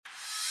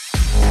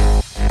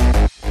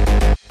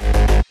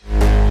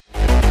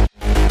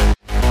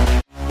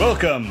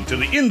Welcome to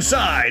the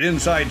Inside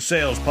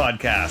Sales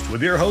podcast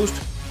with your host,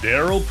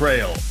 Daryl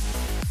Prale.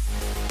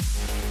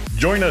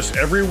 Join us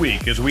every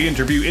week as we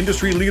interview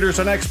industry leaders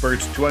and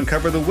experts to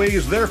uncover the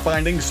ways they're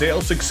finding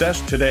sales success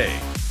today.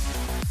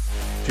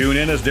 Tune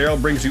in as Daryl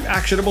brings you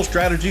actionable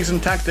strategies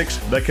and tactics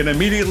that can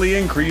immediately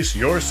increase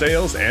your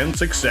sales and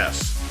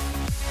success.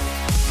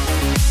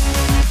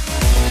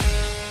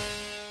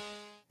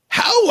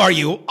 How are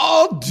you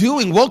all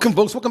doing? Welcome,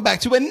 folks. Welcome back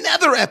to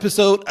another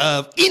episode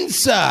of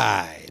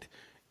Inside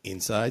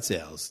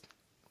Sales.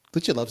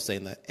 Don't you love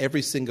saying that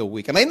every single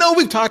week? And I know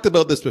we've talked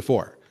about this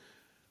before,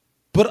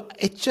 but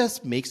it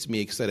just makes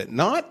me excited.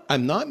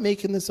 I'm not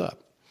making this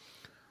up.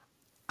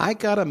 I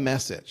got a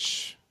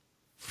message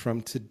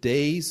from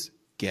today's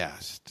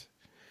guest.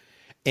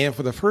 And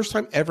for the first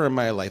time ever in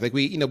my life,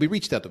 we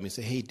reached out to him and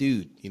said, hey,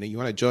 dude, you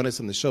want to join us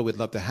on the show? We'd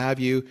love to have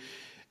you.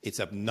 It's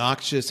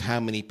obnoxious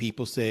how many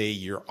people say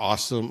you're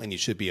awesome and you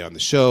should be on the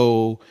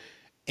show.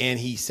 And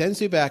he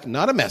sends me back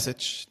not a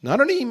message,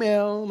 not an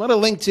email, not a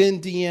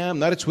LinkedIn DM,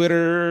 not a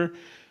Twitter.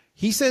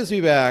 He sends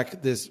me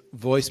back this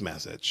voice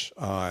message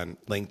on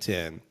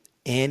LinkedIn,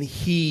 and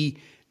he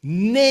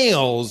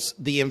nails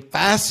the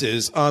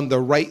emphasis on the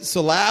right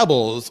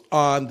syllables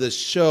on the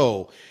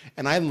show.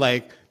 And I'm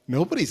like,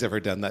 nobody's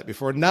ever done that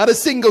before. Not a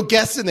single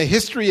guest in the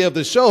history of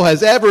the show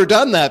has ever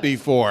done that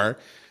before.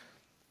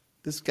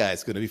 This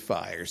guy's going to be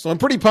fire. So I'm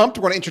pretty pumped.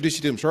 We're going to introduce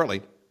you to him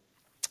shortly.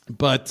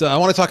 But I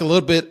want to talk a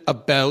little bit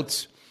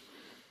about,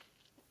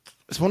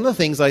 it's one of the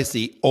things I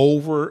see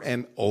over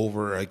and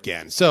over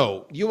again.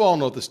 So you all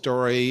know the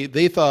story.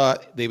 They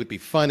thought they would be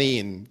funny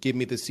and give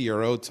me the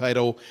CRO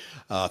title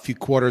a few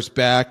quarters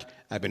back.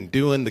 I've been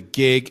doing the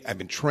gig. I've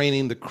been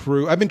training the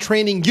crew. I've been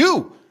training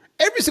you.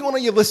 Every single one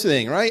of you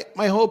listening, right?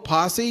 My whole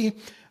posse.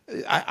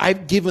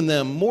 I've given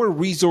them more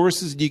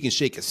resources than you can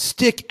shake a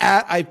stick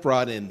at. I've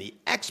brought in the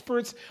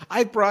experts.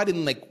 I've brought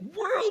in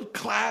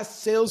world-class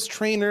sales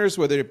trainers,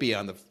 whether it be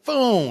on the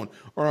phone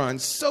or on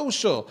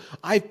social.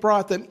 I've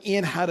brought them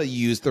in how to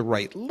use the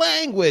right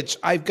language.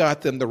 I've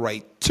got them the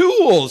right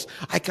tools.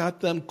 I got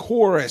them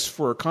Chorus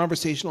for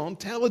conversational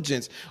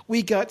intelligence.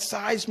 We got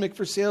Seismic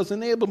for sales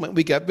enablement.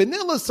 We got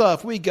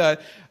VanillaSoft. We got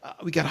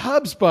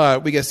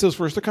HubSpot. We got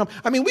Salesforce.com.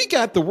 We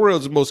got the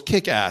world's most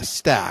kick-ass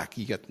stack.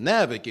 You got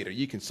Navigator.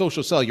 You can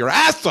social sell your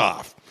ass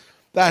off.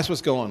 That's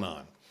what's going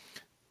on.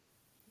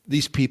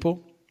 These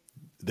people,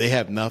 they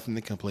have nothing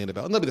to complain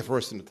about. And they'll be the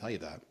first thing to tell you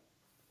that.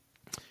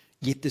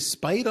 Yet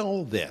despite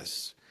all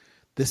this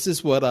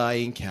is what I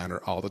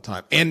encounter all the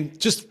time. And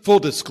just full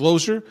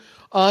disclosure,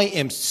 I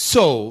am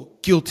so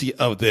guilty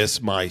of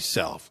this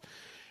myself.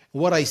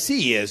 What I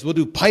see is we'll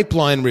do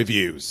pipeline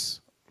reviews.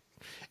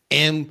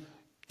 And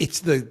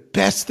it's the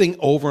best thing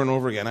over and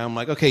over again. I'm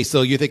like, okay,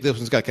 so you think this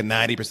one's got a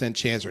 90%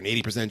 chance or an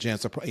 80%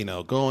 chance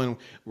of going?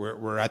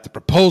 We're at the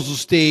proposal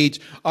stage.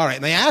 All right,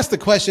 and I ask the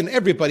question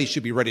everybody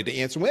should be ready to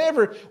answer.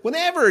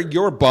 Whenever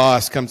your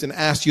boss comes and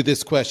asks you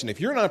this question, if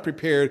you're not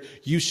prepared,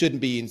 you shouldn't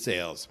be in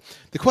sales.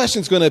 The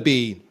question's going to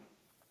be,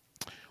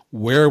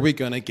 where are we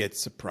going to get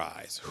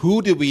surprised?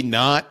 Who do we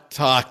not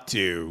talk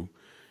to?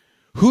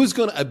 Who's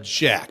going to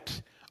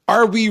object?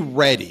 Are we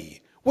ready?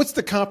 What's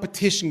the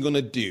competition going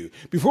to do?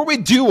 Before we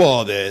do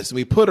all this,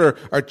 we put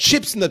our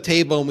chips on the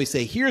table and we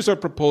say, here's our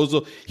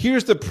proposal,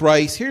 here's the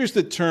price, here's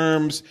the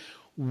terms.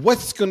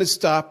 What's going to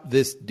stop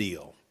this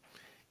deal?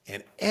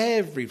 And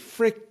every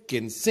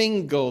freaking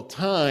single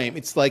time,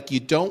 it's like you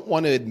don't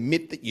want to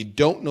admit that you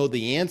don't know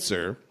the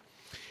answer.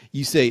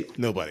 You say,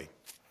 nobody.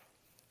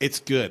 It's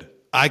good.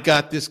 I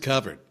got this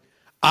covered.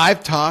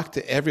 I've talked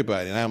to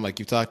everybody. And I'm like,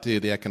 you've talked to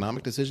the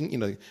economic decision,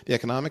 the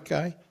economic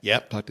guy?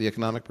 Yep, talk to the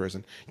economic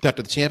person. You talk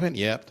to the champion?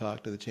 Yep,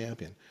 talk to the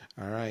champion.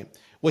 All right.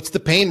 What's the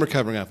pain we're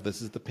covering off?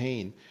 This is the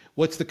pain.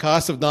 What's the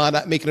cost of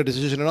not making a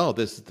decision at all?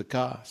 This is the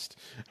cost.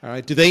 All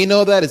right. Do they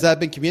know that? Has that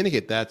been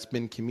communicated? That's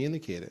been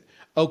communicated.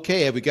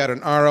 Okay, have we got an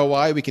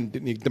ROI we can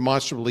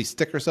demonstrably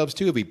stick ourselves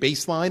to? Have we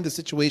baselined the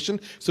situation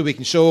so we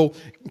can show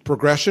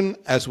progression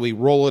as we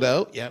roll it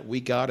out? Yeah,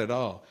 we got it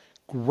all.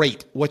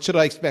 Great. What should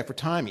I expect for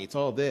timing? It's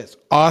all this.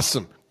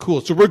 Awesome.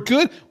 Cool. So we're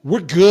good? We're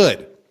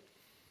good.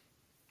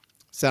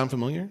 Sound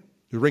familiar?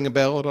 You ring a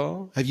bell at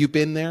all? Have you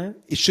been there?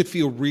 It should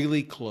feel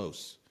really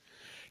close.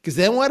 Because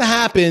then what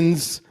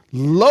happens,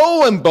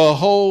 lo and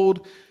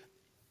behold,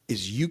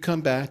 is you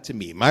come back to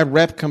me. My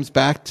rep comes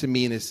back to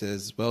me and it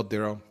says, well,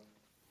 Daryl,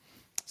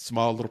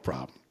 small little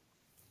problem.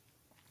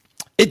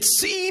 It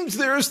seems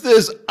there's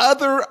this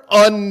other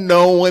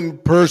unknown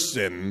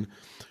person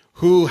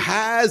who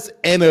has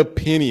an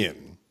opinion.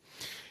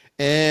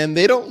 And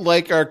they don't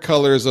like our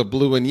colors of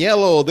blue and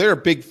yellow. They're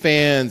big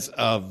fans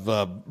of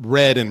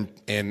red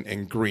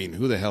and green.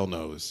 Who the hell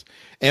knows?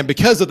 And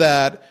because of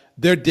that,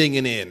 they're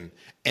digging in.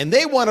 And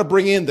they want to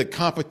bring in the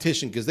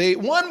competition because they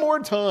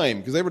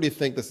already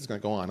think this is going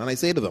to go on. And I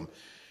say to them,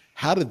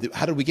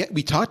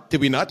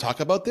 did we not talk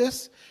about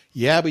this?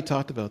 Yeah, we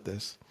talked about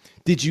this.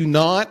 Did you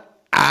not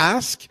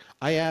ask?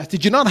 I asked,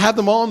 did you not have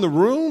them all in the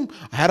room?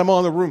 I had them all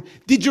in the room.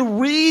 Did you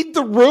read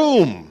the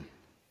room?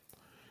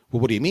 Well,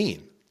 what do you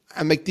mean?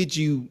 I'm like, did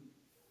you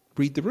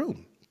read the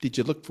room? Did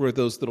you look for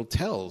those little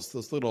tells,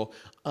 those little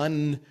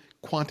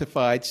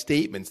unquantified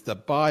statements, the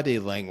body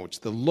language,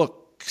 the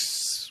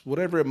looks,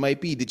 whatever it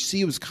might be? Did you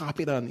see it was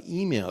copied on the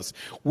emails?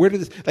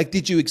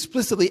 Did you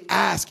explicitly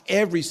ask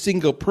every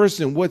single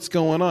person what's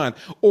going on?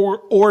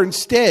 Or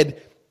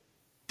instead,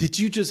 did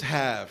you just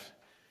have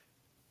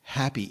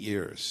happy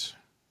ears?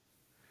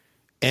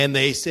 And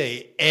they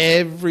say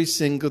every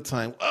single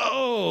time,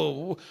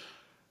 oh,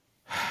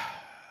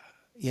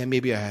 yeah,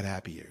 maybe I had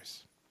happy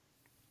ears.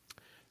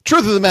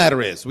 Truth of the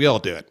matter is, we all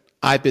do it.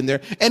 I've been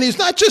there. And it's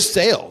not just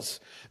sales.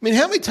 I mean,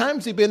 how many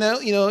times have you been out,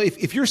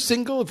 if you're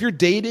single, if you're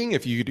dating,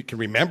 if you can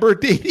remember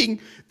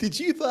dating, did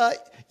you thought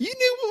you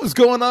knew what was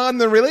going on in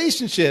the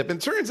relationship? And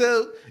it turns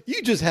out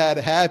you just had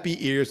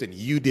happy ears and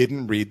you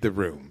didn't read the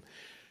room.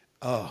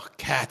 Oh,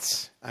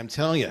 cats, I'm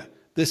telling you.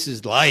 This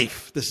is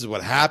life. This is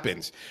what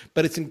happens.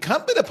 But it's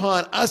incumbent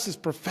upon us as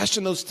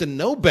professionals to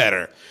know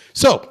better.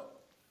 So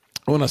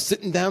when I was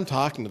sitting down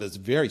talking to this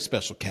very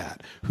special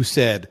cat who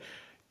said,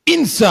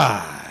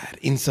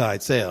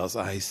 inside sales,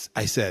 I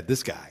said,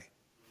 this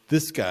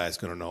guy's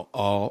going to know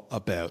all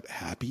about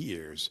happy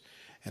ears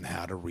and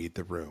how to read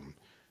the room.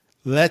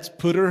 Let's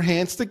put our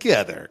hands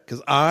together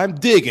because I'm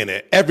digging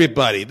it.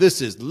 Everybody,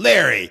 this is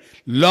Larry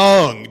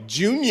Long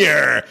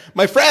Jr.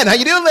 My friend, how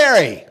you doing,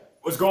 Larry?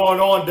 What's going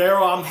on,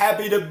 Daryl? I'm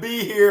happy to be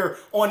here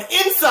on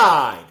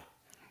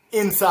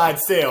Inside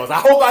Sales.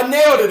 I hope I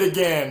nailed it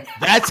again.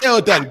 That's how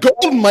it's done.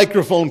 Golden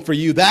microphone for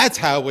you. That's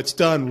how it's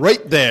done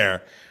right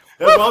there.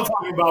 That's what I'm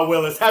talking about,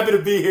 Willis. Happy to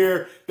be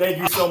here. Thank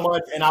you so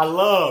much. And I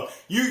love,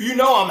 you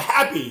know I'm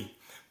happy,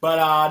 but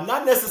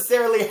not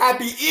necessarily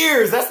happy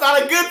ears. That's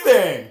not a good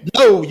thing.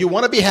 No, you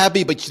want to be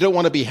happy, but you don't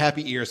want to be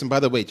happy ears. And by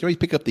the way, do you always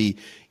pick up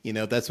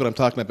that's what I'm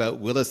talking about,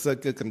 Willis,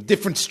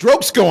 different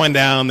strokes going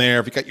down there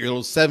if you got your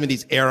little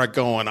 70s era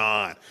going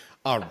on.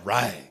 All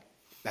right.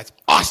 That's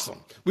awesome.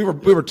 We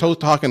were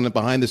talking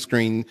behind the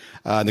screen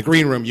in the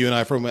green room. You and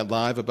I went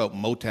live about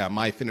Motown,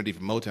 my affinity for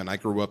Motown. I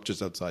grew up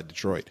just outside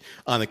Detroit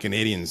on the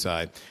Canadian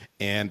side,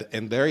 and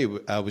Larry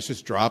was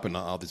just dropping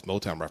all these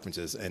Motown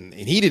references, and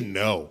he didn't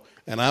know,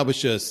 and I was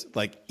just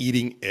like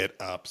eating it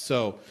up.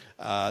 So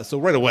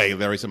right away,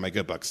 Larry said, "My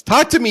good bucks."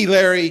 Talk to me,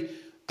 Larry,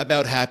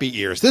 about happy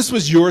ears. This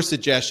was your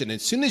suggestion.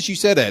 As soon as you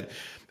said it.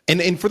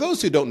 And for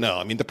those who don't know,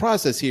 I mean, the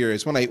process here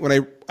is when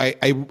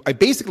I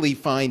basically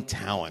find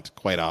talent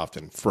quite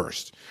often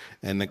first.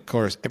 And of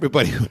course,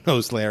 everybody who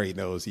knows Larry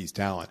knows he's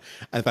talent.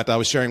 In fact, I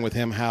was sharing with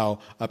him how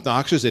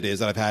obnoxious it is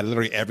that I've had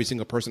literally every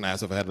single person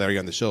ask if I had Larry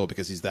on the show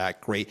because he's that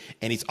great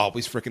and he's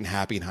always freaking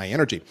happy and high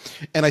energy.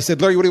 And I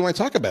said, Larry, what do you want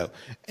to talk about?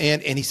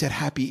 And he said,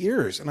 happy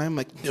ears. And I'm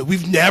like, no,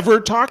 we've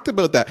never talked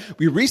about that.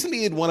 We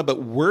recently did one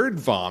about word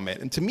vomit.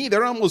 And to me,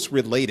 they're almost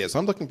related. So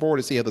I'm looking forward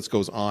to see how this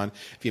goes on.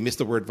 If you missed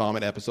the word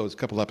vomit episodes, a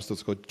couple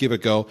episodes ago, give it a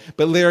go.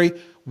 But Larry,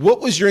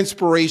 what was your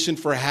inspiration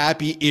for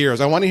happy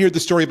ears? I want to hear the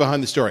story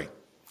behind the story.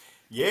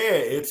 Yeah,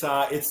 it's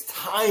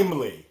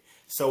timely.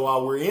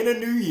 So we're in a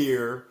new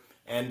year,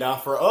 and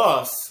for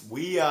us,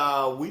 we've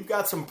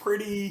got some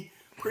pretty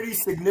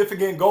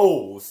significant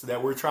goals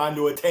that we're trying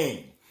to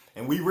attain.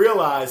 And we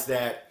realize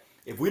that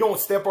if we don't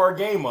step our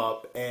game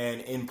up and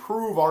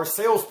improve our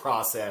sales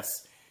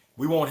process,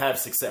 we won't have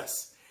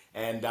success.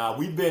 And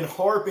we've been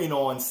harping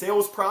on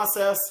sales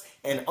process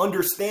and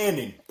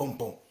understanding, boom,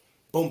 boom,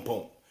 boom,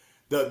 boom,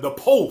 the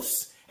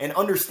pulse and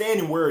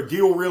understanding where a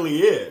deal really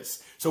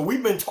is. So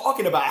we've been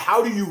talking about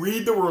how do you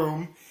read the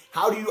room?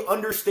 How do you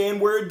understand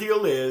where a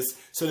deal is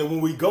so that when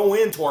we go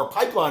into our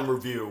pipeline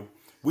review,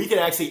 we can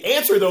actually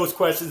answer those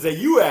questions that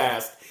you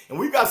asked. And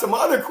we've got some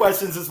other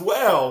questions as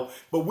well,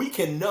 but we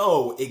can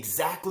know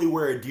exactly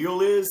where a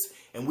deal is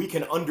and we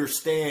can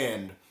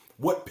understand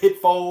what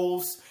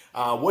pitfalls,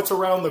 what's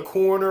around the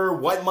corner,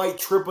 what might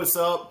trip us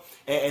up,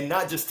 and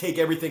not just take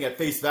everything at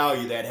face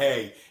value that,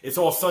 hey, it's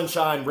all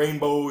sunshine,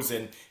 rainbows,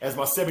 and as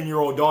my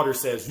 7-year-old daughter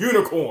says,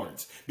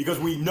 unicorns, because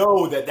we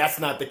know that that's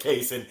not the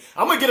case. And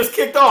I'm going to get us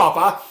kicked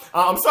off.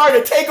 I'm sorry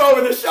to take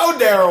over the show,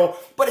 Daryl,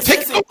 but it's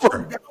just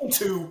down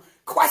to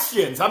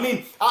questions. I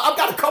mean, I've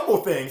got a couple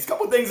things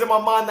in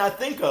my mind that I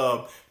think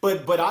of,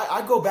 but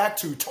I go back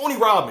to Tony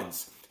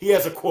Robbins. He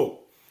has a quote,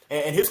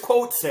 and his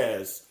quote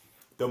says,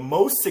 the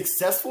most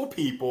successful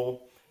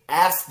people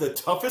ask the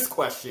toughest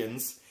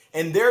questions,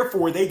 and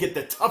therefore they get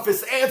the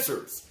toughest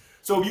answers.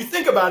 So if you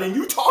think about it, and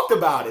you talked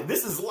about it,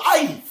 this is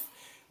life.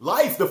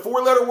 Life, the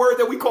 4-letter word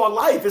that we call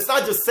life, it's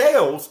not just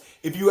sales.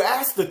 If you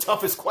ask the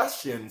toughest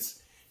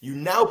questions, you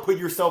now put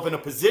yourself in a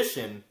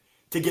position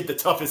to get the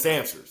toughest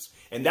answers.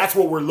 And that's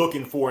what we're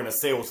looking for in a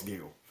sales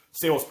deal,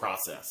 sales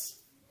process.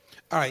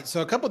 All right,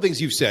 so a couple of things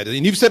you've said,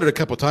 and you've said it a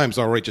couple of times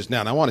already just now,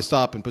 and I want to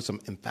stop and put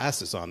some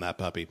emphasis on that,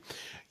 puppy.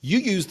 You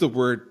use the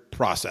word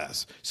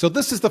process. So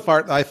this is the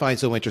part I find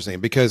so interesting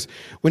because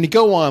when you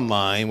go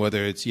online,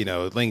 whether it's,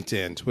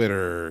 LinkedIn,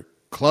 Twitter,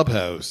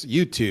 Clubhouse,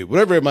 YouTube,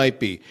 whatever it might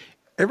be,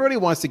 everybody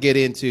wants to get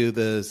into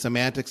the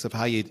semantics of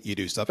how you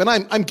do stuff. And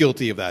I'm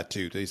guilty of that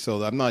too,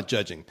 so I'm not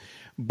judging.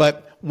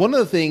 But one of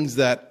the things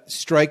that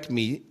strike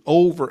me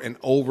over and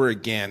over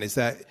again is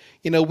that,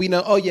 we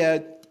know, oh yeah,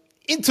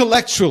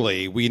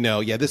 intellectually, we know,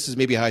 yeah, this is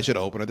maybe how I should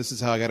open, or this is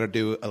how I got to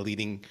do a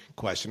leading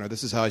question, or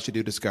this is how I should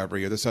do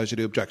discovery, or this is how I should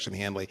do objection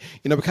handling.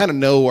 We kind of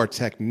know our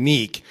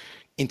technique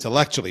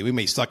intellectually. We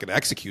may suck at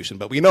execution,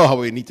 but we know how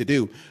we need to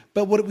do.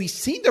 But what we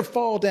seem to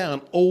fall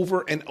down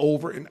over and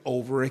over and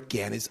over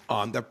again is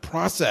on the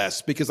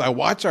process, because I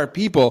watch our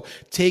people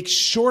take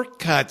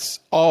shortcuts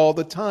all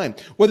the time,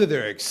 whether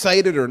they're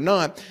excited or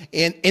not.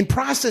 And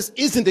process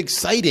isn't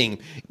exciting,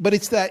 but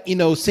it's that,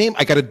 same,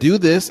 I got to do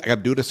this. I got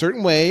to do it a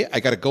certain way.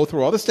 I got to go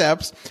through all the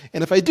steps.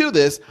 And if I do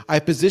this, I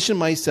position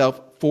myself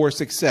for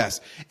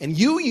success. And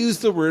you use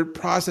the word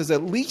process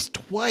at least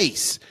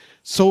twice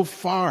so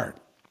far.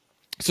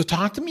 So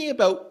talk to me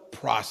about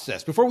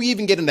process. Before we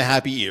even get into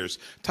happy ears,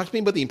 talk to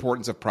me about the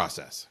importance of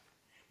process.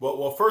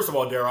 Well, first of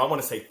all, Daryl, I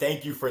want to say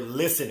thank you for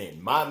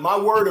listening. My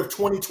word of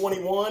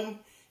 2021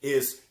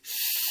 is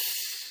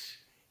shh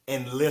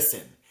and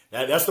listen.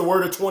 That's the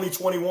word of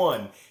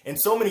 2021. And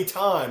so many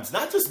times,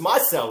 not just my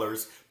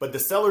sellers, but the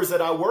sellers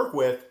that I work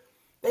with,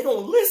 they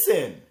don't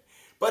listen.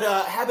 But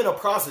having a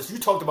process, you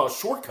talked about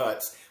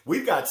shortcuts.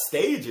 We've got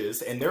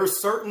stages, and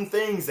there's certain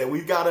things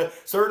that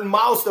certain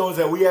milestones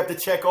that we have to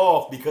check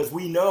off, because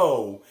we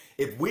know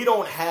if we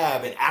don't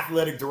have an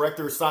athletic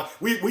director assigned,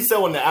 we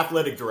sell in the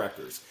athletic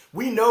directors.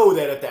 We know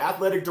that if the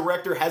athletic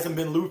director hasn't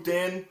been looped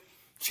in,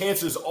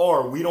 chances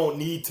are we don't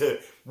need to,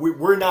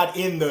 we're not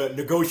in the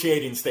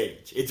negotiating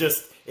stage.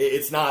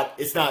 It's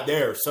not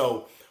there.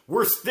 So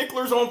we're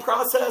sticklers on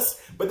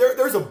process, but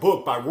there's a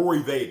book by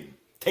Rory Vaden,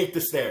 Take the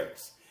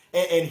Stairs.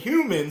 And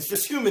humans,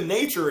 just human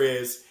nature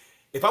is,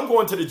 if I'm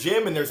going to the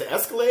gym and there's an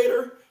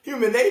escalator,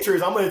 human nature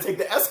is I'm going to take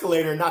the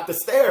escalator, not the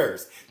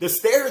stairs. The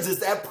stairs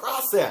is that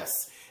process.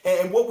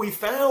 And what we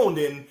found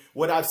and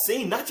what I've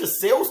seen, not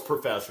just sales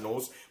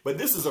professionals, but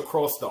this is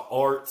across the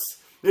arts,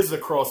 this is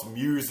across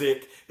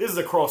music, this is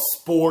across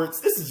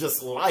sports, this is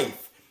just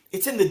life.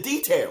 It's in the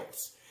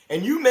details.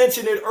 And you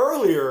mentioned it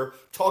earlier,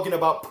 talking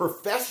about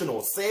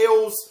professionals,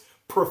 sales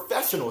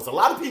professionals. A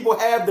lot of people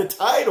have the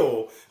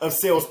title of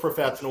sales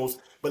professionals,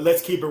 but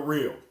let's keep it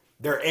real.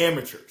 They're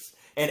amateurs.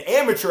 And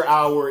amateur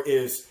hour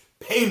is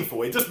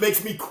painful. It just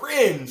makes me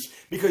cringe,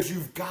 because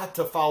you've got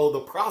to follow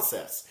the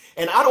process.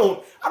 And I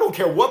don't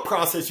care what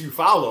process you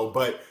follow,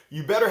 but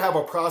you better have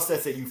a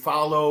process that you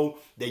follow,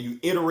 that you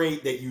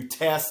iterate, that you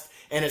test,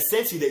 and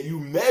essentially that you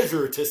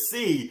measure to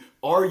see,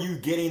 are you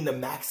getting the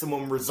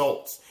maximum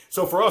results?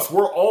 So for us,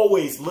 we're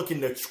always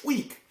looking to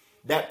tweak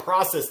that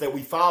process that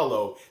we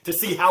follow to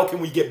see how can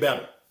we get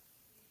better.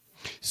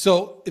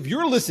 So if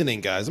you're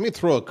listening, guys, let me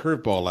throw a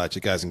curveball at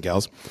you, guys and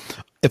gals.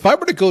 If I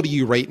were to go to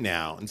you right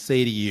now and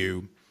say to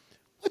you,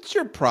 what's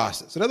your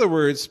process? In other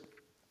words,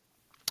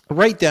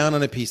 write down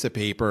on a piece of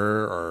paper,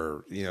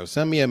 or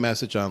send me a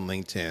message on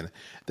LinkedIn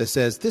that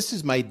says, this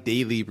is my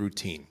daily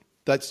routine.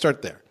 Let's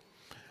start there.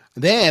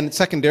 Then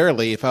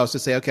secondarily, if I was to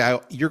say, okay,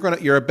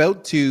 you're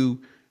about to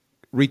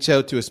reach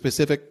out to a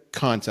specific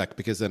contact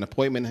because an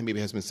appointment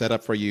maybe has been set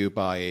up for you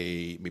by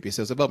maybe a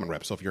sales development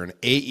rep. So if you're an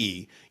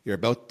AE, you're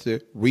about to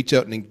reach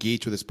out and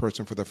engage with this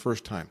person for the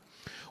first time.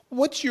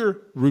 What's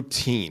your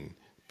routine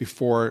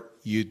before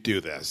you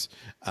do this?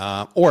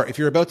 Or if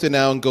you're about to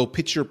now go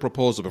pitch your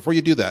proposal, before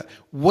you do that,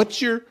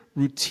 what's your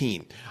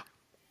routine?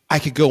 I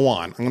could go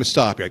on. I'm going to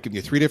stop here. I'll give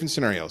you 3 different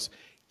scenarios.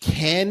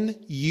 Can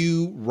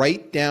you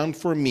write down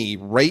for me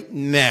right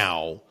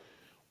now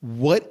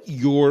what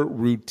your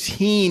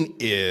routine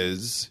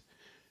is,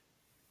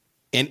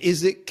 and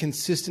is it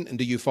consistent, and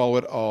do you follow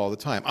it all the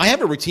time? I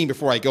have a routine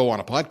before I go on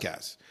a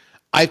podcast.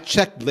 I've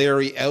checked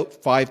Larry out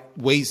 5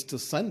 ways to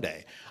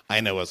Sunday. I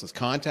know his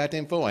contact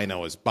info. I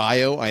know his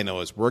bio. I know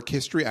his work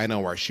history. I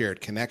know our shared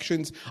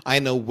connections. I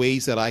know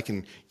ways that I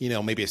can,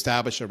 maybe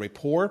establish a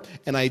rapport.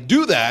 And I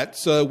do that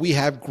so we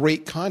have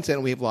great content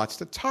and we have lots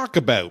to talk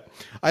about.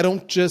 I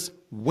don't just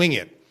wing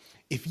it.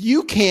 If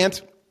you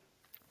can't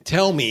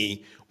tell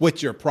me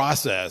what your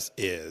process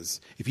is,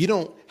 if you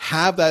don't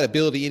have that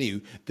ability in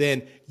you,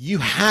 then you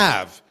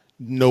have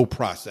no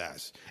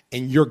process,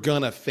 and you're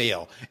gonna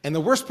fail. And the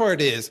worst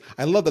part is,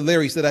 I love that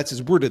Larry said that's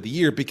his word of the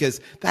year,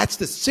 because that's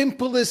the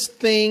simplest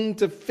thing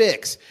to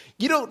fix.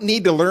 You don't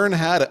need to learn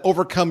how to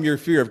overcome your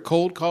fear of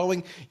cold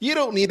calling. You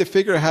don't need to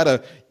figure out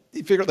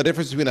the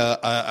difference between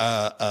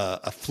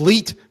a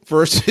fleet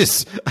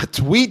versus a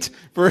tweet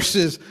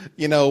versus,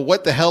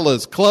 what the hell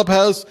is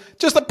Clubhouse?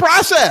 Just a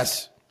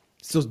process.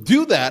 So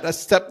do that. That's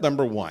step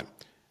number 1.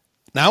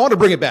 Now I want to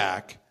bring it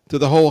back to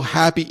the whole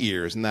happy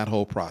ears and that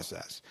whole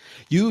process.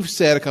 You've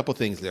said a couple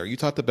things there. You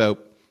talked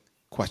about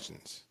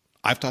questions.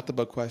 I've talked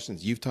about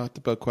questions. You've talked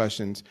about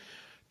questions.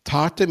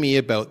 Talk to me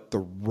about the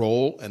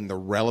role and the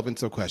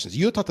relevance of questions.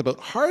 You talked about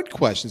hard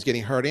questions,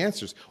 getting hard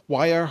answers.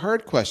 Why are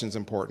hard questions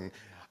important?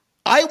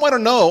 I want to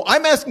know.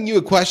 I'm asking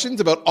you questions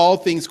about all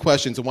things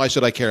questions, and why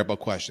should I care about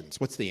questions?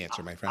 What's the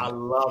answer, my friend? I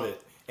love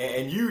it.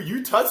 And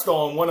you touched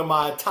on one of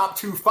my top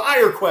 2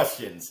 fire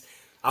questions.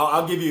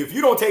 I'll give you, if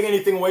you don't take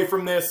anything away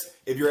from this,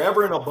 if you're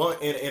ever in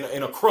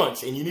a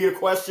crunch and you need a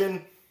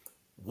question,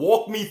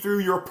 walk me through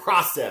your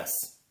process, ...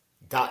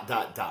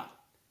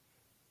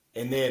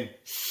 And then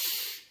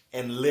shh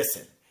and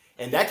listen.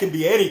 And that can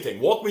be anything.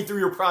 Walk me through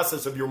your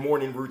process of your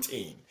morning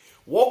routine.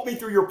 Walk me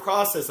through your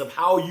process of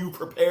how you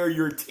prepare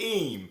your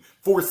team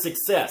for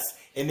success.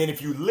 And then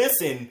if you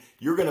listen,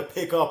 you're going to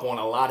pick up on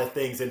a lot of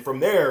things. And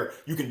from there,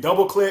 you can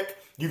double click,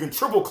 you can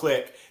triple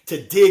click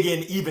to dig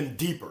in even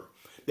deeper.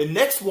 The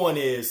next one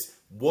is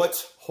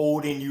what's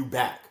holding you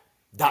back? ...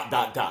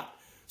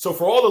 So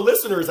for all the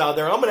listeners out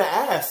there, I'm going to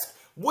ask,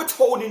 what's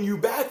holding you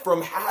back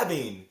from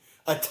having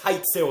a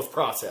tight sales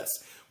process?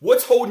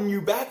 What's holding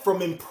you back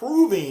from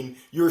improving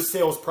your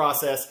sales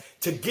process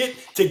to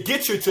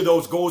get you to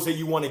those goals that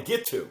you want to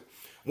get to?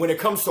 When it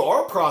comes to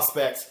our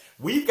prospects,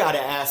 we've got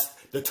to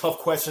ask the tough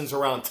questions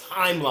around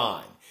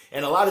timeline.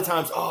 And a lot of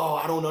times,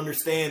 I don't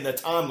understand the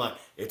timeline.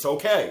 It's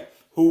okay.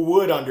 Who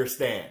would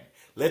understand?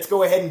 Let's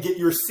go ahead and get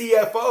your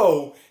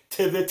CFO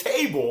to the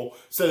table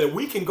so that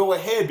we can go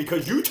ahead,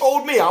 because you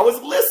told me, I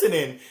was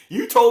listening,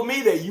 you told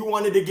me that you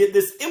wanted to get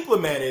this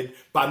implemented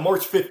by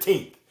March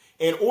 15th.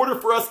 In order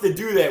for us to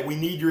do that, we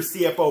need your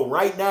CFO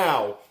right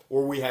now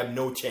or we have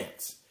no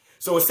chance.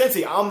 So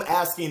essentially, I'm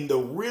asking the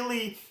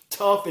really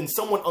tough and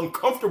somewhat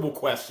uncomfortable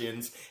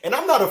questions, and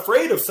I'm not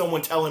afraid of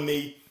someone telling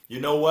me, you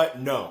know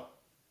what, no.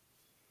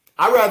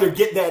 I'd rather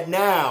get that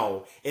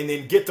now and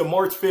then get to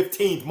March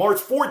 15th, March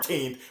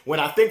 14th, when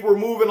I think we're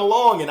moving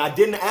along and I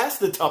didn't ask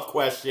the tough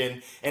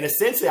question. And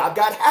essentially, I've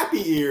got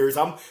happy ears.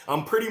 I'm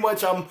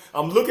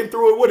looking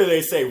through it. What do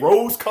they say?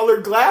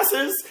 Rose-colored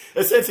glasses?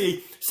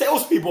 Essentially,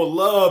 salespeople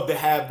love to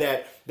have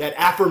that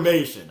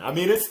affirmation. I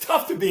mean, it's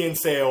tough to be in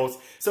sales.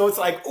 So it's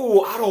like,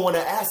 I don't want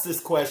to ask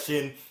this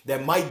question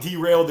that might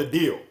derail the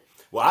deal.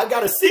 Well, I've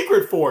got a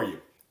secret for you.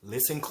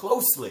 Listen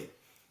closely.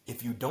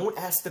 If you don't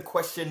ask the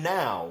question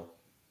now,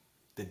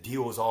 the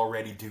deal is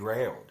already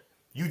derailed.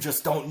 You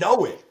just don't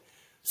know it.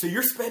 So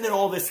you're spending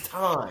all this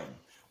time,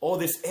 all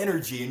this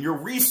energy, and your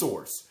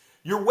resource.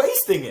 You're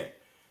wasting it.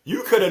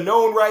 You could have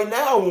known right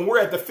now when we're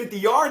at the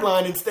 50-yard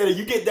line, instead of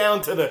you get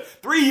down to the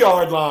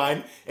 3-yard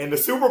line and the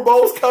Super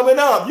Bowl's coming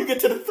up. You get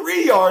to the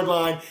 3-yard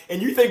line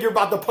and you think you're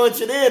about to punch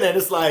it in, and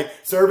it's like,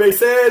 survey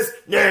says,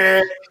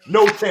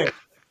 no chance.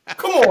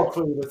 Come on,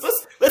 Cleveland.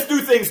 Let's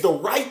do things the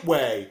right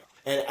way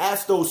and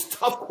ask those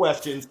tough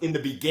questions in the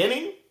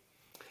beginning,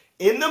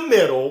 in the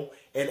middle,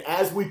 and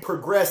as we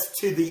progress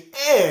to the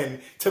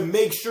end, to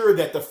make sure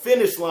that the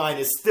finish line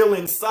is still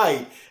in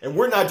sight and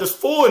we're not just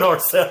fooling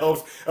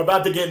ourselves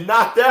about to get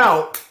knocked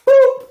out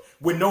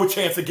with no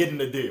chance of getting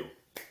the deal.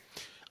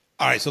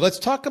 All right, so let's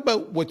talk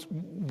about what's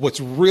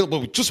real,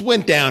 what we just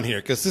went down here,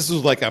 because this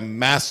was like a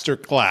master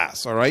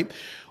class, all right?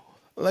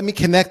 Let me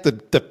connect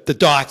the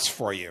dots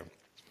for you.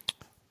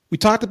 We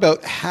talked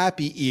about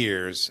happy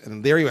ears,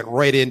 and Larry went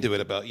right into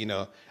it about,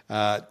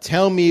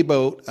 tell me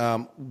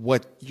about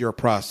what your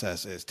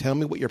process is. Tell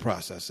me what your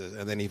process is.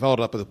 And then he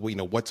followed up with,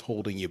 what's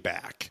holding you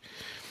back?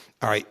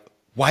 All right,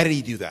 why did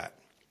he do that?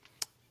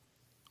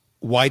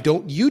 Why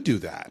don't you do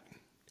that?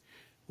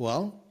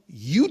 Well,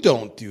 you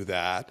don't do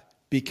that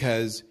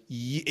because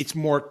it's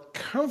more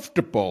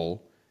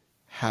comfortable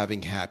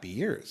having happy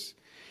ears.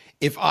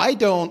 If I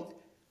don't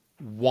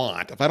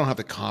have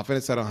the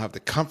confidence, I don't have the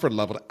comfort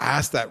level to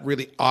ask that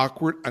really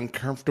awkward,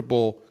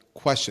 uncomfortable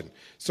question.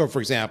 So, for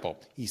example,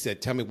 he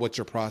said, tell me what's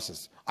your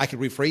process. I could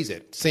rephrase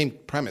it. Same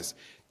premise.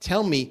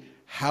 Tell me,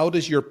 how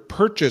does your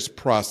purchase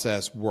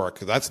process work?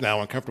 Because that's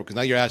now uncomfortable, because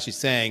now you're actually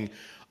saying,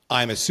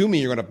 I'm assuming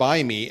you're going to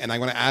buy me, and I'm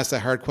going to ask that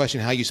hard question,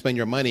 how you spend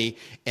your money,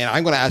 and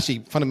I'm going to actually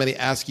fundamentally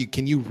ask you,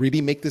 can you really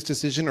make this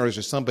decision, or is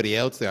there somebody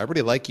else there? I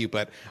really like you,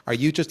 but are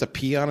you just a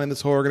peon in this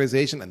whole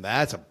organization? And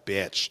that's a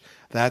bitch.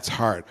 That's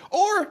hard.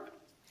 Or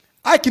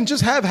I can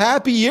just have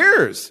happy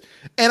ears.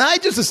 And I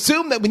just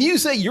assume that when you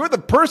say you're the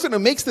person who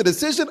makes the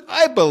decision,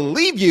 I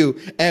believe you.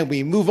 And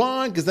we move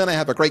on, because then I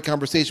have a great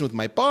conversation with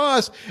my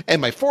boss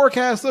and my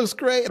forecast looks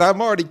great and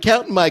I'm already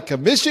counting my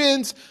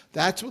commissions.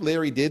 That's what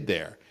Larry did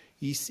there.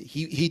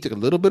 He took a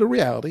little bit of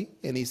reality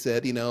and he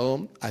said,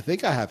 I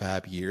think I have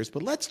happy ears,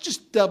 but let's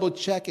just double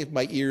check if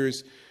my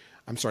ears,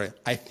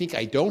 I think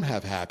I don't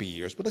have happy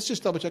ears, but let's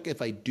just double check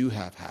if I do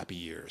have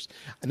happy ears.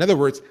 In other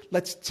words,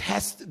 let's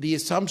test the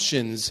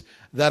assumptions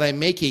that I'm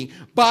making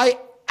by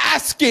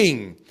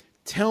asking,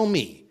 tell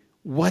me,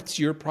 what's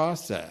your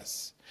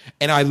process?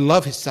 And I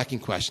love his second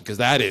question, because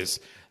that is,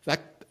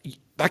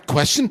 that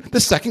question, the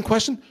second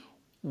question,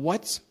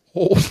 what's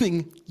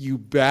holding you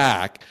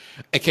back?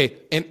 Okay,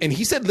 and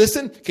he said,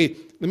 listen, okay,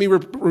 let me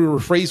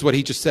rephrase what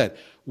he just said.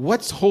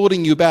 What's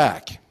holding you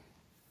back?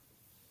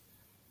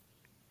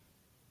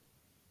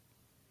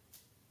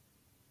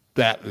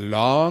 That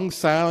long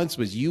silence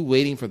was you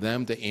waiting for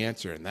them to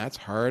answer, and that's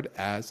hard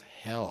as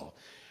hell.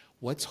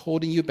 What's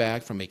holding you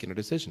back from making a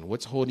decision?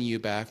 What's holding you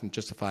back from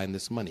justifying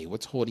this money?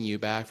 What's holding you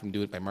back from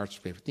doing it by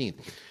March 15th?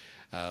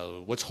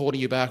 What's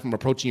holding you back from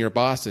approaching your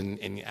boss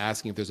and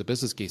asking if there's a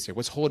business case there?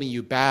 What's holding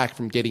you back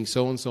from getting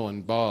so-and-so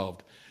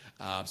involved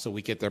so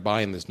we get their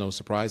buy-in, there's no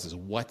surprises?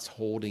 What's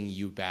holding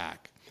you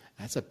back?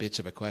 That's a bitch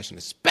of a question,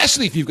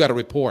 especially if you've got a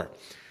rapport.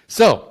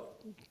 So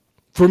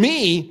for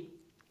me,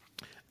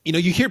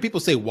 you hear people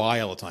say why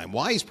all the time.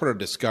 Why is part of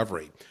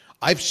discovery.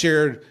 I've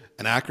shared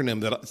an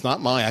acronym that it's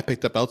not mine. I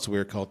picked up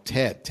elsewhere called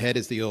TED. TED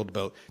is the old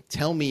about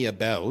tell me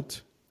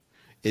about.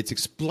 It's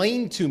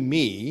explain to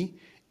me,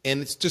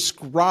 and it's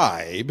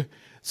describe.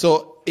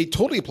 So it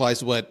totally applies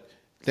to what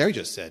Larry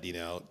just said.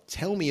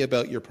 Tell me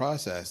about your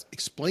process.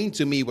 Explain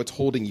to me what's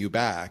holding you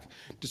back.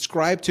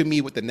 Describe to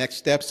me what the next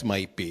steps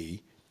might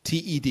be.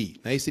 TED,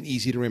 nice and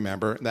easy to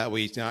remember. That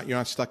way you're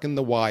not stuck in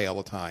the why all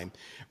the time.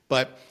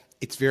 But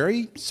it's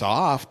very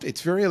soft.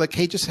 It's very like,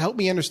 hey, just help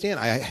me understand.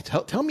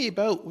 Tell me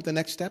about what the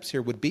next steps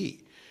here would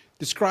be.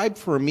 Describe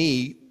for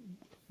me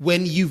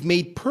when you've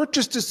made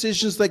purchase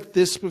decisions like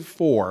this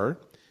before,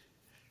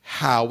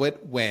 how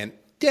it went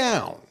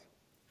down.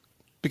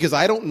 Because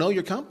I don't know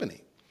your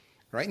company,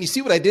 right? And you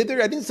see what I did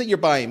there? I didn't say you're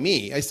buying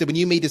me. I said when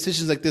you made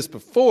decisions like this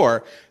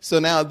before, so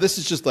now this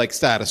is just like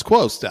status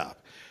quo stuff.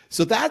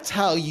 So that's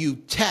how you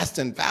test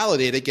and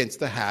validate against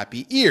the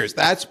happy ears.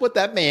 That's what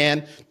that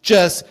man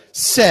just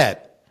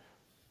said.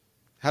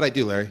 How'd I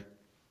do, Larry?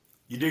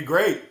 You did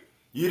great.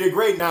 You did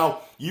great.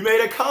 Now, you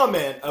made a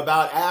comment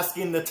about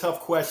asking the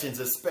tough questions,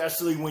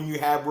 especially when you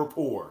have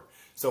rapport.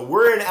 So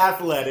we're in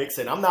athletics,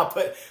 and I'm not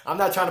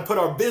trying to put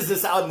our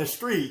business out in the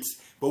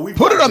streets, but we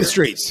put it on the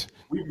streets.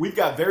 We've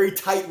got very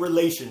tight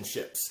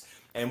relationships.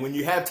 And when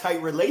you have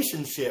tight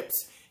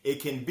relationships,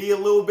 it can be a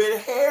little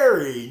bit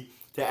hairy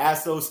to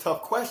ask those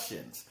tough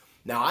questions.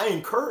 Now, I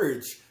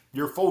encourage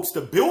your folks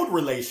to build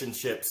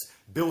relationships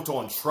built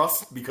on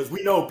trust, because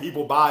we know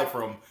people buy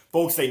from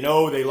folks they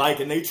know, they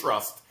like, and they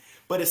trust.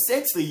 But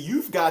essentially,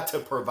 you've got to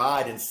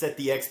provide and set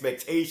the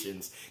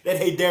expectations that,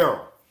 hey,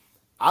 Daryl,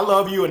 I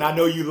love you and I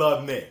know you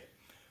love me.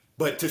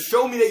 But to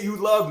show me that you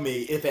love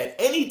me, if at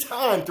any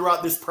time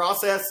throughout this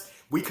process,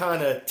 we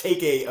kind of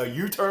take a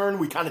U-turn,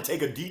 we kind of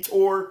take a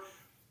detour,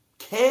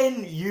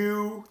 can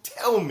you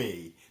tell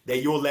me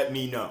that you'll let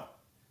me know?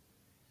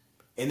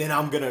 And then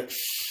I'm going to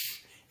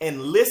shh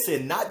and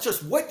listen, not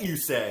just what you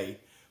say,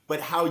 but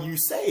how you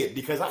say it,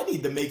 because I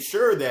need to make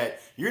sure that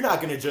you're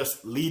not going to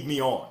just lead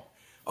me on.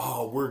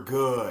 Oh, we're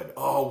good.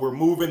 Oh, we're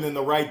moving in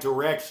the right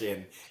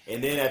direction.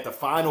 And then at the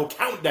final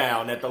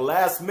countdown, at the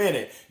last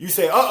minute, you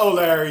say, uh-oh,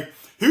 Larry,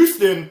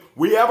 Houston,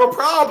 we have a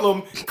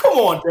problem. Come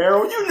on,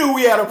 Daryl. You knew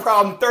we had a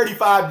problem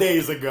 35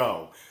 days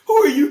ago. Who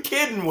are you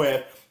kidding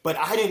with? But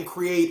I didn't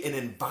create an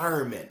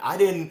environment.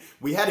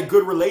 We had a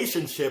good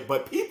relationship,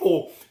 but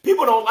people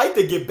don't like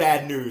to give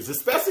bad news,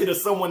 especially to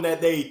someone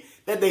that they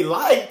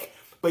like.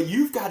 But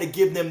you've got to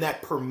give them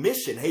that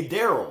permission. Hey,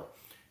 Daryl,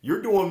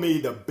 you're doing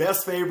me the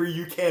best favor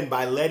you can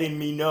by letting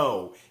me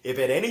know. If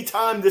at any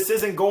time this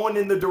isn't going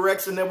in the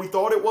direction that we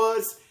thought it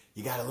was,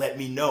 you got to let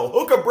me know.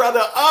 Hook a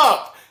brother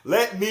up.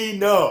 Let me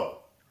know.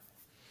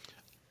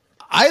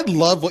 I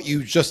love what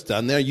you've just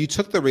done there. You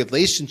took the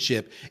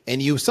relationship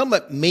and you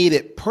somewhat made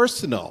it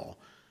personal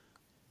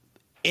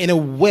in a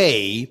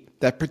way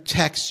that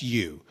protects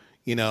you.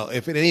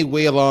 If in any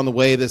way along the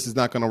way this is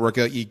not going to work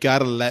out, you got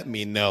to let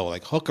me know.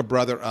 Like, hook a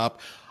brother up.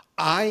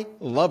 I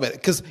love it.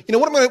 Because,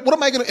 what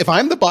am I going to, if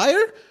I'm the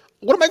buyer,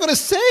 what am I going to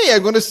say?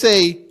 I'm going to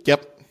say,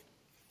 yep,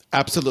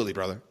 absolutely,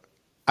 brother.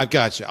 I've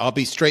got you. I'll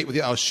be straight with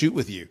you. I'll shoot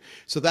with you.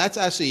 So that's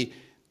actually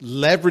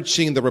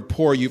leveraging the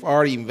rapport you've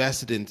already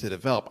invested in to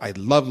develop. I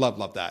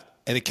love that.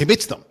 And it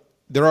commits them.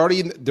 They're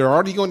already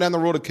going down the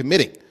road of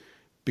committing,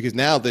 because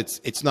now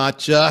it's not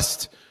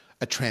just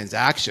a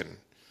transaction.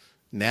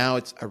 Now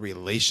it's a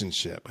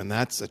relationship, and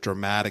that's a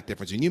dramatic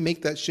difference. When you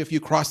make that shift,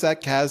 you cross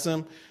that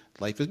chasm,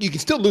 you can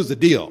still lose the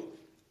deal,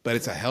 but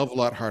it's a hell of a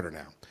lot harder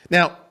now.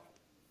 Now,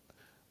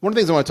 one of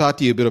the things I want to talk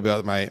to you a bit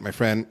about, my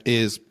friend,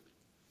 is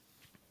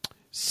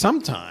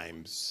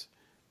sometimes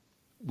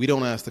we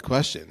don't ask the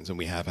questions and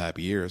we have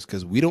happy ears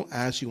because we don't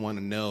actually want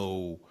to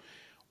know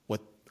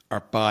what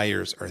our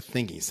buyers are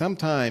thinking.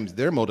 Sometimes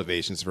their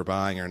motivations for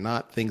buying are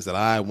not things that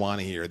I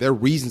want to hear. Their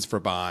reasons for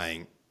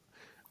buying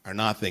are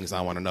not things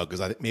I want to know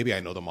because maybe I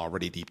know them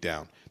already deep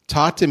down.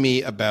 Talk to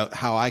me about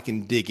how I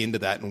can dig into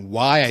that and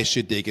why I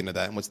should dig into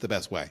that and what's the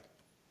best way.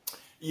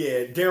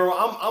 Yeah, Daryl,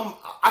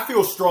 I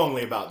feel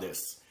strongly about this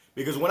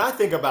because when I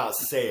think about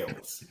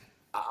sales,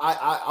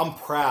 I'm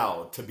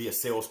proud to be a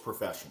sales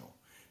professional.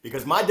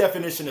 Because my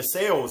definition of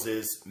sales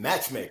is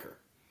matchmaker.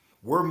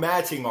 We're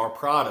matching our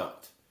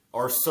product,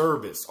 our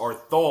service, our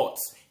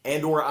thoughts,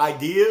 and or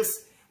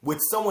ideas with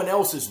someone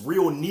else's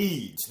real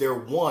needs, their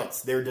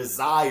wants, their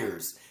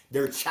desires,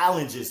 their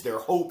challenges, their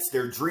hopes,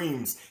 their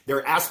dreams,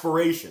 their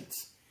aspirations.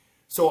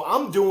 So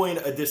I'm doing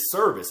a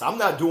disservice. I'm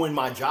not doing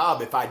my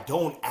job if I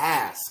don't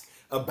ask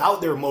about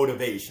their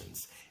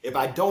motivations. If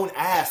I don't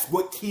ask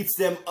what keeps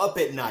them up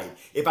at night.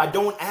 If I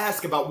don't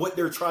ask about what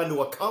they're trying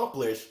to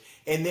accomplish.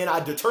 And then I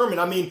determine,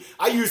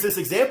 I use this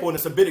example and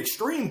it's a bit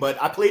extreme,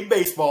 but I played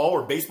baseball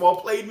or baseball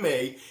played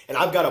me and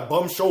I've got a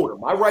bum shoulder.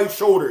 My right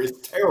shoulder is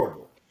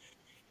terrible.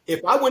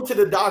 If I went to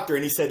the doctor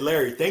and he said,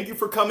 Larry, thank you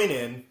for coming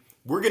in.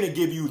 We're going to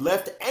give you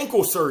left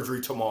ankle surgery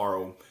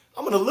tomorrow.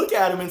 I'm going to look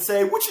at him and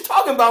say, what you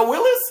talking about,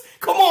 Willis?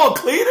 Come on,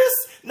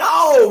 Cletus.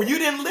 No, you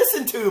didn't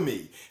listen to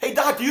me. Hey,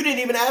 doctor, you didn't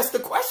even ask the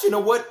question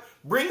of what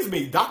brings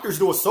me. Doctors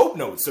do a SOAP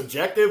note,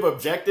 subjective,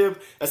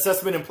 objective,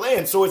 assessment, and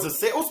plan. So as a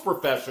sales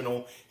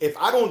professional, if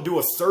I don't do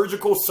a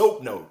surgical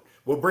SOAP note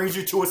What brings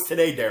you to us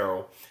today,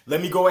 Daryl?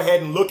 Let me go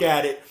ahead and look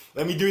at it.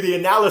 Let me do the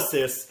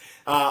analysis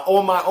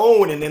on my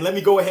own, and then let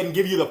me go ahead and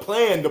give you the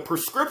plan, the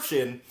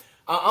prescription.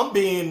 I'm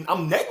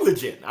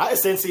negligent.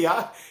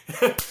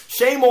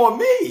 Shame on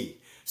me.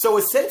 So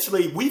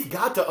essentially, we've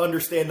got to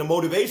understand the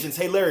motivations.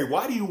 Hey, Larry,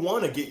 why do you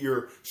want to get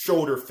your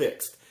shoulder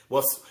fixed?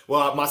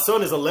 Well, my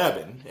son is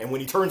 11, and when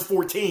he turns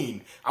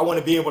 14, I want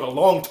to be able to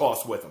long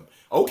toss with him.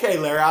 Okay,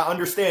 Larry, I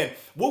understand.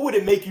 What would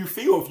it make you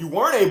feel if you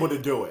weren't able to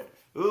do it?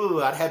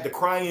 Ooh, I'd have the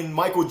crying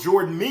Michael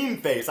Jordan meme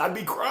face. I'd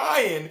be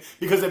crying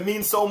because it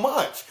means so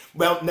much.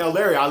 Well, now,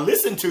 Larry, I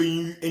listened to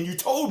you, and you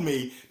told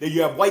me that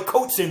you have white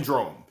coat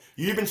syndrome.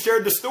 You even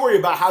shared the story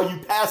about how you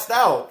passed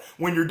out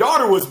when your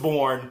daughter was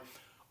born.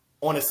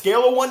 On a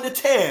scale of 1 to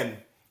 10,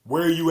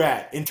 where are you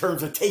at in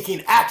terms of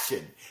taking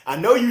action? I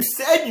know you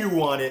said you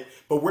want it,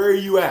 but where are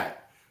you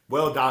at?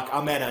 Well, Doc,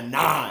 I'm at a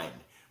 9.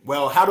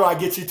 Well, how do I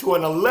get you to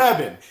an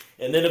 11?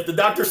 And then if the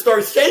doctor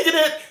starts shaking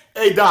it,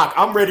 hey, Doc,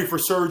 I'm ready for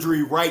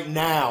surgery right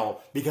now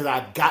because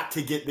I've got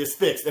to get this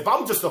fixed. If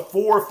I'm just a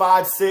 4,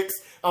 5, 6,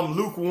 I'm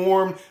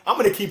lukewarm, I'm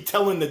going to keep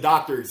telling the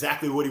doctor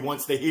exactly what he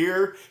wants to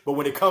hear. But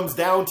when it comes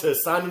down to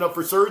signing up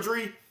for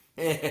surgery,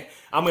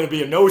 I'm going to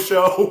be a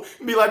no-show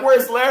and be like,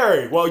 where's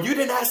Larry? Well, you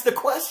didn't ask the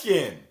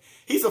question.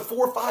 He's a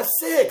 4, 5,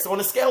 6 on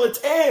a scale of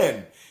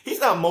 10. He's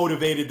not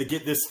motivated to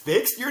get this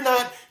fixed. You're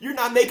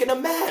not making a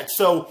match.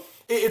 So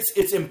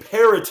it's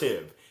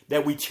imperative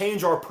that we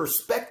change our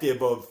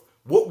perspective of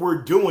what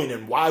we're doing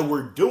and why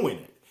we're doing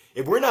it.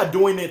 If we're not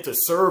doing it to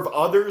serve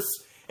others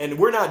and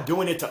we're not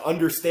doing it to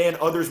understand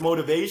others'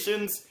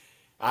 motivations,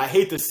 I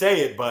hate to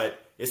say it,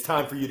 but it's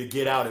time for you to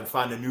get out and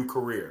find a new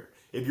career.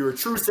 If you're a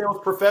true sales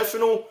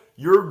professional,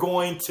 you're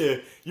going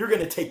to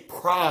take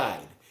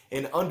pride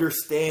in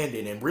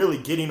understanding and really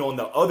getting on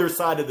the other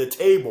side of the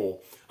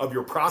table of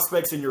your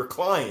prospects and your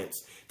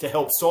clients to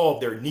help solve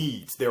their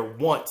needs, their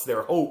wants,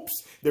 their hopes,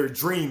 their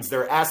dreams,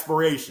 their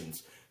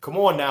aspirations. Come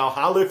on now,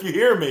 holla if you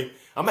hear me.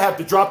 I'm going to have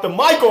to drop the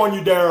mic on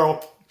you,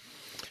 Daryl.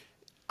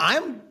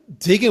 I'm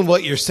digging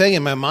what you're saying,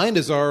 and my mind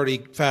is already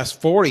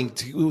fast forwarding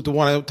to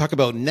want to talk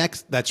about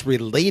next that's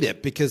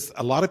related, because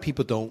a lot of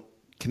people don't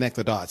connect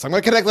the dots. I'm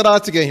going to connect the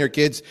dots again here,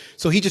 kids.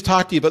 So he just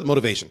talked to you about the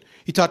motivation.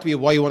 He talked to me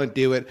why you want to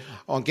do it.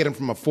 I'll get him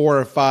from a 4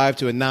 or 5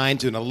 to a 9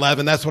 to an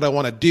 11. That's what I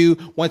want to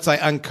do. Once I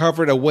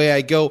uncover it, away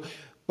I go.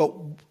 But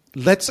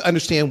let's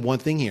understand one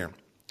thing here.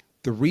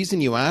 The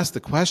reason you ask the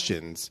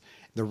questions,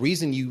 the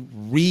reason you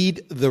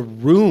read the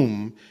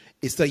room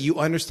is that you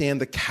understand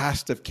the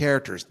cast of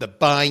characters, the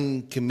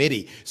buying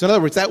committee. So in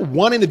other words, that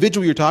one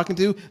individual you're talking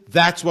to,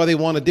 that's why they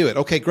want to do it.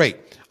 Okay, great.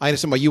 I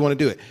understand why you want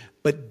to do it.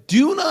 But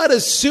do not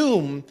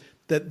assume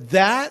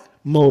that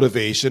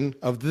motivation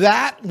of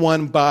that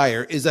one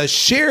buyer is a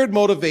shared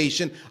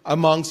motivation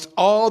amongst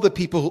all the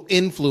people who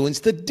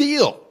influence the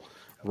deal,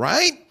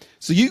 right?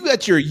 So you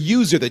got your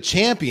user, the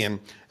champion,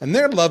 and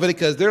they're loving it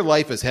because their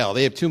life is hell.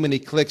 They have too many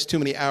clicks, too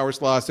many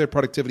hours lost, their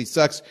productivity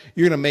sucks.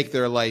 You're going to make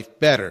their life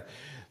better.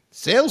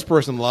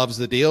 Salesperson loves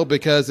the deal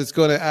because it's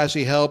going to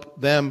actually help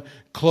them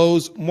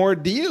close more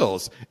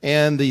deals.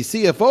 And the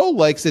CFO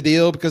likes the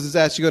deal because it's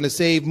actually going to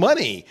save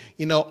money.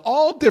 You know,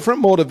 all different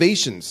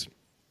motivations.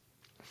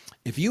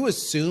 If you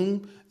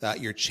assume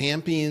that your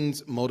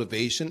champion's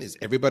motivation is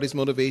everybody's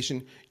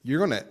motivation, you're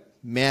going to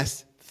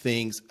mess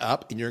things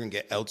up and you're going to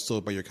get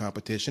outsold by your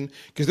competition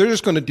because they're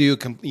just going to do,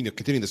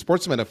 continuing the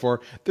sports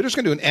metaphor, they're just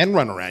going to do an end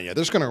run around you.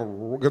 They're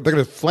going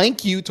to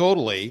flank you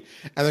totally,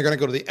 and they're going to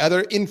go to the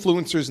other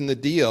influencers in the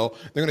deal.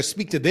 They're going to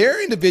speak to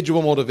their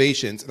individual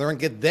motivations. They're going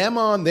to get them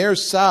on their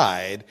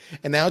side,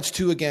 and now it's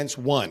 2 against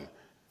 1. And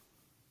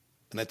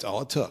that's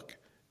all it took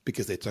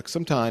because they took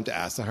some time to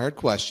ask the hard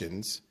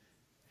questions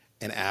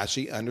and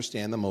actually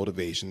understand the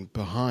motivation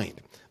behind.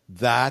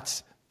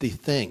 That's the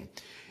thing.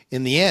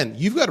 In the end,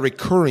 you've got a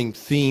recurring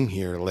theme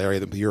here, Larry,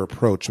 your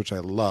approach, which I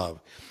love,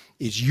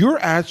 is you're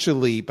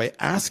actually, by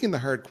asking the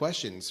hard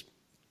questions,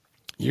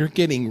 you're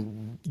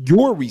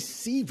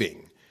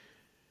receiving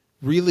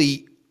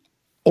really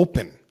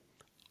open,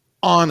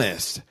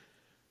 honest,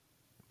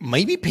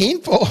 maybe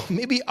painful,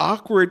 maybe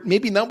awkward,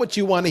 maybe not what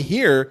you want to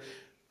hear,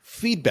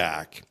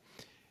 feedback.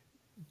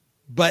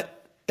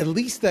 But at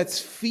least that's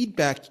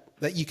feedback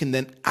that you can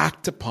then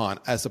act upon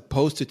as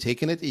opposed to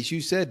taking it, as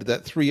you said, to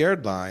that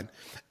 3-yard line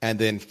and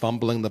then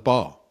fumbling the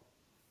ball.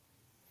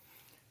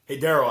 Hey,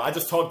 Daryl, I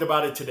just talked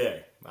about it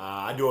today.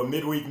 I do a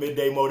midweek,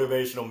 midday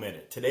motivational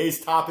minute. Today's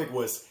topic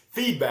was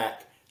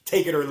feedback,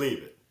 take it or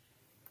leave it.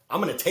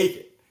 I'm going to take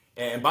it.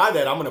 And by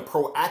that, I'm going to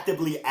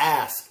proactively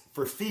ask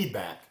for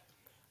feedback.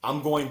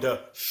 I'm going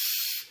to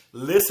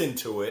listen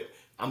to it.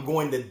 I'm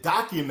going to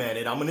document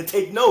it. I'm going to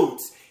take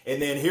notes. And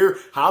then here,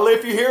 holla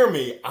if you hear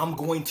me, I'm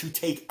going to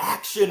take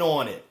action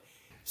on it.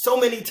 So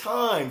many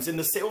times in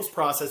the sales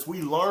process,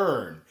 we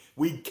learn,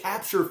 we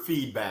capture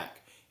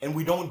feedback, and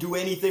we don't do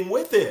anything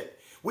with it.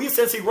 We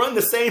essentially run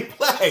the same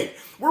play.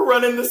 We're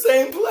running the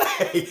same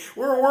play.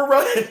 We're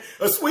running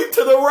a sweep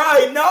to the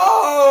right.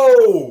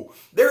 No!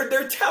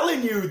 They're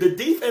telling you, the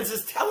defense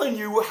is telling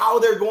you how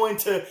they're going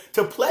to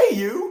play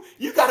you.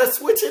 You got to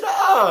switch it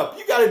up.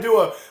 You got to do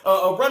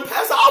a run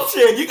pass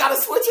option. You got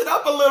to switch it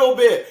up a little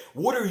bit.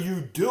 What are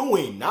you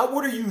doing? Not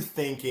what are you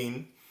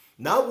thinking?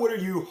 Not what are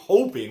you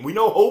hoping? We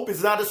know hope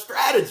is not a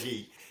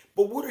strategy.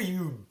 But what are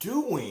you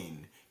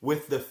doing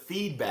with the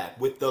feedback,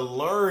 with the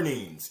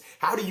learnings?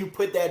 How do you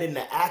put that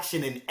into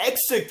action and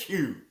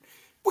execute?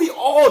 We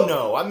all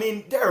know. I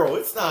mean, Daryl,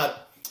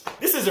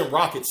 this isn't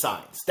rocket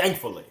science,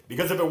 thankfully.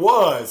 Because if it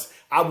was,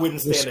 I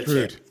wouldn't stand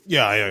a chance.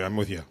 Yeah, I'm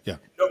with you. Yeah.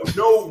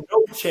 No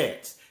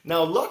chance.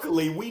 Now,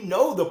 luckily, we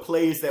know the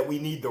plays that we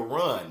need to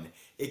run.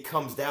 It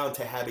comes down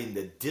to having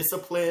the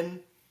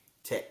discipline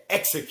to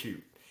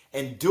execute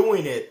and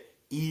doing it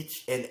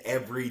each and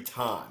every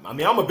time. I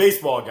mean, I'm a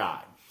baseball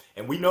guy,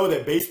 and we know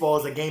that baseball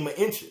is a game of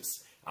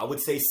inches. I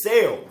would say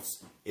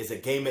sales is a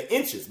game of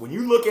inches. When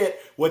you look at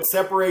what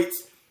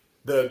separates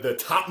the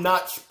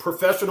top-notch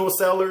professional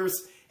sellers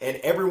and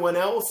everyone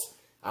else,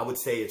 I would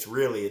say it's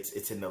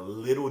in the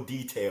little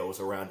details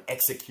around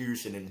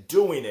execution and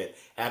doing it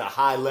at a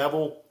high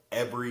level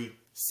every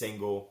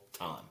single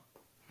time.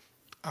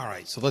 All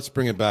right, so let's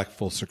bring it back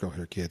full circle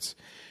here, kids.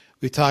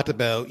 We talked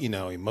about,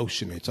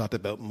 emotion. We talked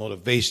about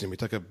motivation. We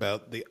talked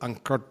about the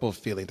uncomfortable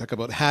feeling. Talk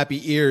about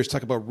happy ears.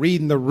 Talk about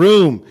reading the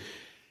room.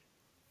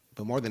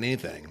 But more than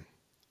anything,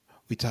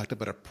 we talked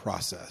about a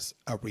process,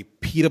 a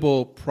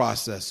repeatable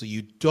process so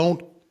you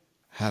don't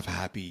have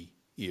happy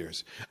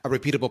ears. A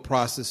repeatable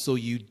process so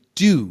you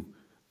do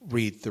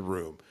read the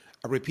room.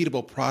 A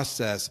repeatable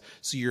process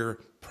so your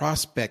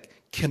prospect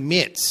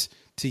commits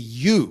to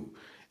you.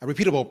 A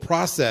repeatable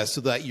process so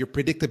that your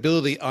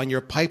predictability on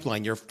your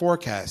pipeline, your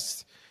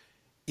forecasts,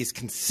 is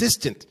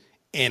consistent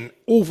and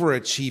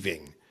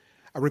overachieving.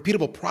 A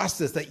repeatable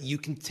process that you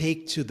can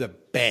take to the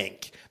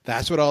bank.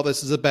 That's what all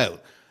this is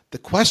about. The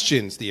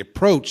questions, the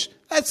approach,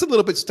 that's a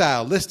little bit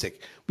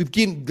stylistic.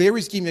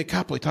 Larry's given me a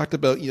couple. He talked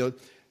about,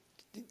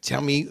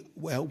 tell me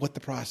what the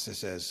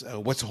process is,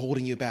 what's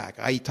holding you back.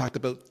 I talked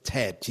about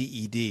TED,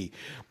 T-E-D.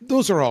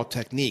 Those are all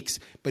techniques.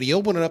 But he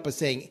opened it up by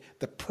saying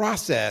the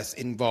process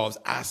involves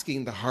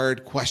asking the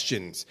hard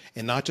questions,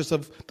 and not just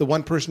of the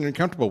one person you're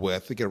comfortable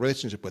with to get a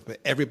relationship with, but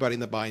everybody in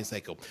the buying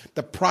cycle.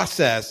 The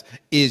process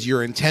is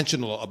you're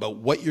intentional about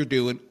what you're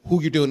doing,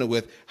 who you're doing it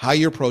with, how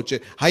you approach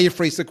it, how you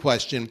phrase the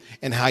question,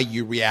 and how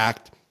you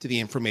react to the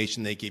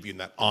information they give you in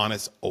that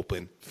honest,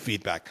 open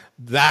feedback.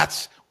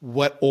 That's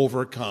what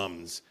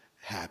overcomes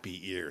happy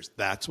ears.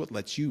 That's what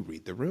lets you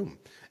read the room.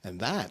 And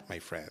that, my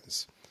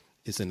friends,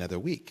 is another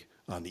week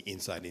on the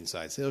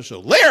Inside Sales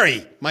Show.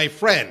 Larry, my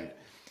friend,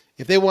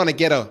 if they want to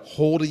get a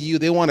hold of you,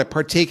 they want to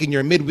partake in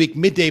your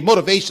midday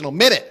motivational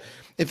minute,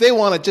 if they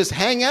want to just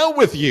hang out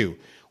with you,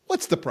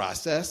 what's the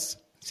process?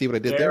 See what I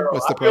did there?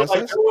 What's the process?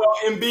 Like Joel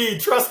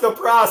Embiid, trust the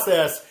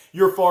process.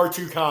 You're far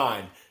too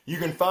kind. You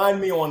can find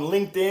me on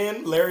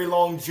LinkedIn, Larry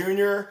Long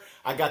Jr.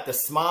 I got the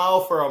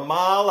smile for a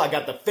mile. I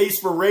got the face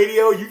for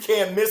radio. You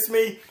can't miss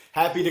me.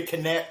 Happy to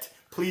connect.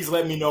 Please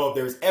let me know if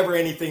there's ever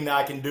anything that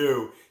I can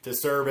do to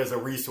serve as a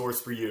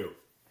resource for you.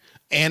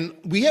 And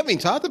we haven't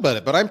talked about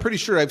it, but I'm pretty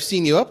sure I've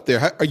seen you up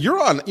there.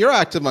 You're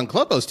active on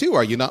Clubhouse too,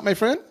 are you not, my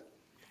friend?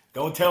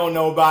 Don't tell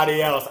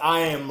nobody else. I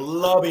am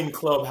loving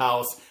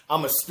Clubhouse.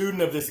 I'm a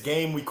student of this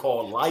game we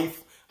call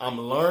life. I'm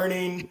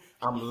learning,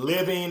 I'm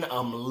living,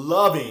 I'm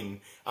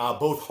loving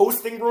both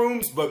hosting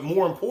rooms, but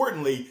more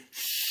importantly,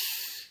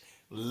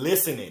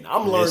 listening.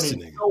 I'm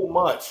learning so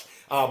much,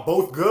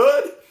 both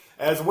good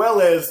as well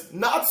as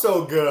not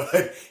so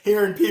good,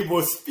 hearing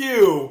people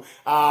spew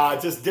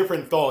just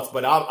different thoughts,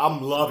 but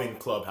I'm loving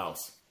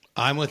Clubhouse.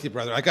 I'm with you,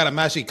 brother. I'm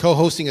actually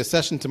co-hosting a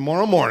session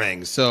tomorrow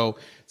morning, so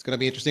it's going to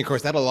be interesting. Of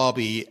course, that'll all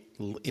be,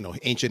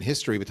 ancient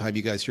history by the time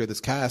you guys hear this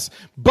cast,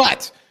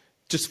 but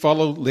just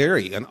follow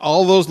Larry on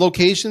all those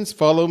locations.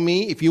 Follow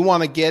me. If you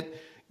want to get,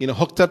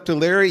 hooked up to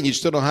Larry and you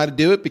just don't know how to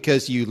do it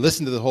because you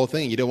listen to the whole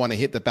thing and you don't want to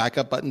hit the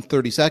backup button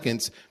 30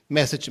 seconds,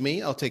 message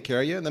me. I'll take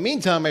care of you. In the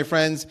meantime, my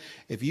friends,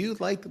 if you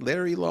like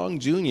Larry Long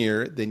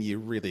Jr., then you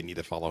really need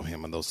to follow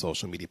him on those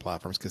social media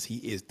platforms because he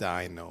is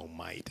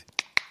dynamite.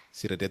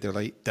 See what I did there,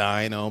 like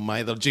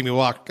dynamite, little Jimmy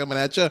Walker coming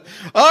at you.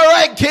 All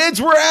right,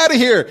 kids, we're out of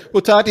here.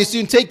 We'll talk to you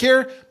soon. Take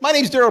care. My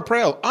name's Daryl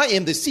Prale. I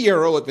am the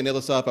CRO at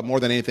VanillaSoft, but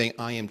more than anything,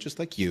 I am just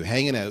like you,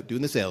 hanging out,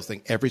 doing the sales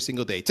thing every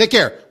single day. Take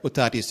care. We'll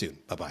talk to you soon.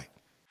 Bye-bye.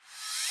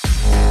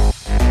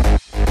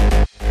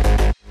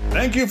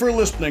 Thank you for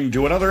listening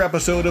to another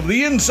episode of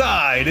the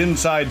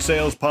Inside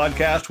Sales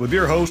Podcast with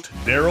your host,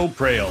 Daryl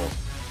Prale.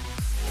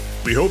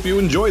 We hope you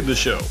enjoyed the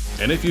show,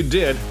 and if you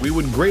did, we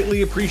would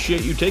greatly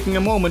appreciate you taking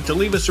a moment to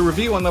leave us a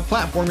review on the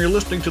platform you're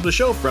listening to the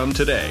show from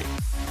today.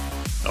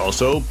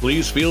 Also,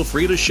 please feel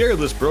free to share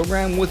this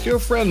program with your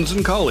friends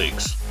and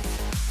colleagues.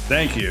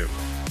 Thank you.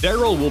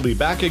 Daryl will be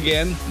back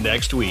again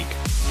next week.